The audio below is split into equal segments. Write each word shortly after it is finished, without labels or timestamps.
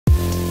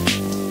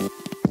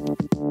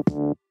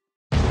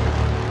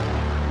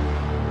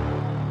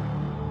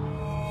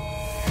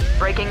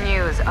Breaking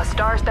news, a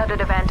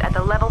star-studded event at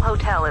the Level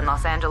Hotel in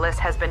Los Angeles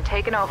has been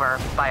taken over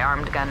by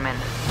armed gunmen.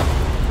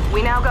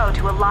 We now go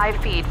to a live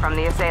feed from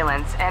the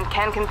assailants and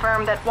can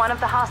confirm that one of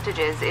the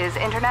hostages is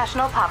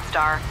international pop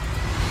star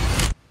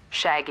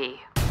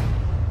Shaggy.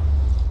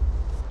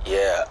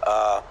 Yeah,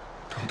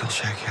 Don't kill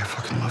Shaggy. I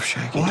fucking love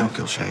Shaggy. What? Don't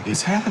kill Shaggy.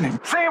 It's happening.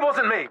 say it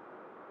wasn't me.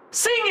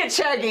 Sing it,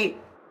 Shaggy!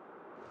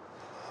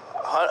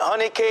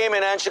 Honey came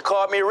in and she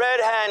caught me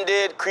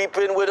red-handed,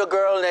 creeping with a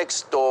girl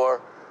next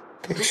door.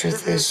 Picture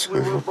this, we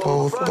were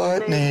both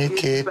butt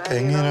naked,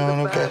 banging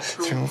on a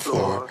bathroom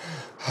floor.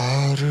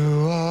 How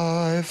do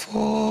I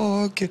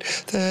forget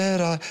that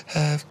I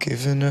have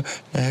given her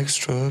an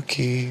extra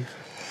key?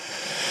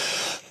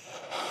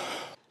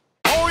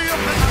 Oh, you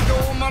better do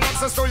man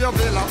access to your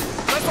villa.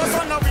 That's what's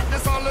on the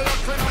witness, all of your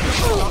clean on your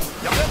villa.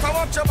 You better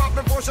watch your back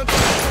before she turns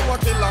to a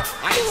killer.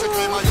 And if she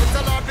claim her, you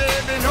tell her,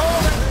 baby, no.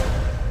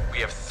 We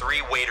have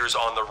 3 waiters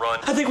on the run.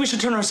 I think we should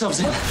turn ourselves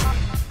in.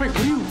 Wait,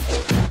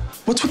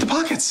 what's with the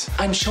pockets?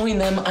 I'm showing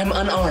them I'm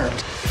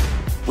unarmed.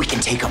 We can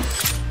take them.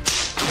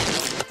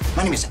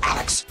 My name is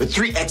Alex, with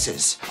 3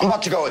 X's. I'm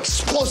about to go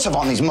explosive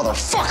on these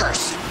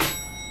motherfuckers.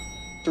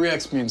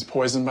 3X means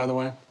poison, by the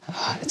way.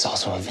 It's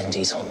also a Vin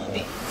Diesel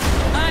movie.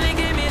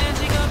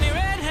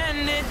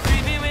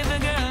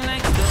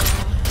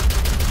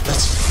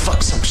 Let's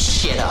fuck some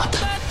shit up.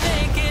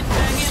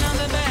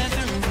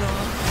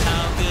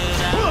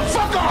 Who the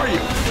fuck are you?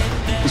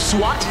 You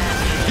SWAT?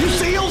 You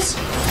SEALs?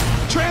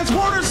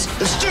 Transporters?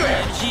 Let's do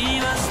it.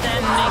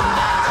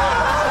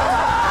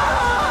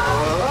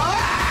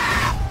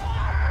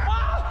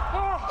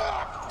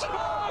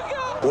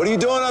 What are you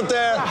doing up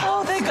there?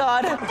 Oh, thank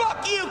God.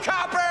 Fuck you,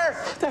 copper!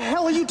 What the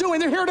hell are you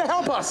doing? They're here to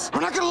help us. We're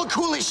not gonna look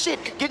cool as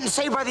shit getting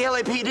saved by the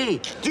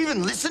LAPD. Do you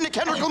even listen to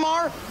Kendrick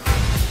Lamar?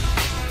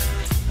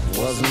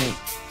 Wasn't it?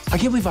 I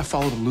can't believe I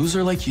followed a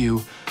loser like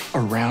you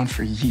around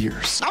for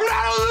years. I'm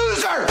not a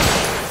loser!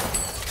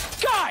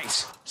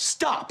 Guys,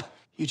 stop.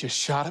 You just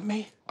shot at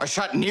me? I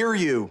shot near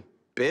you,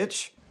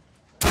 bitch.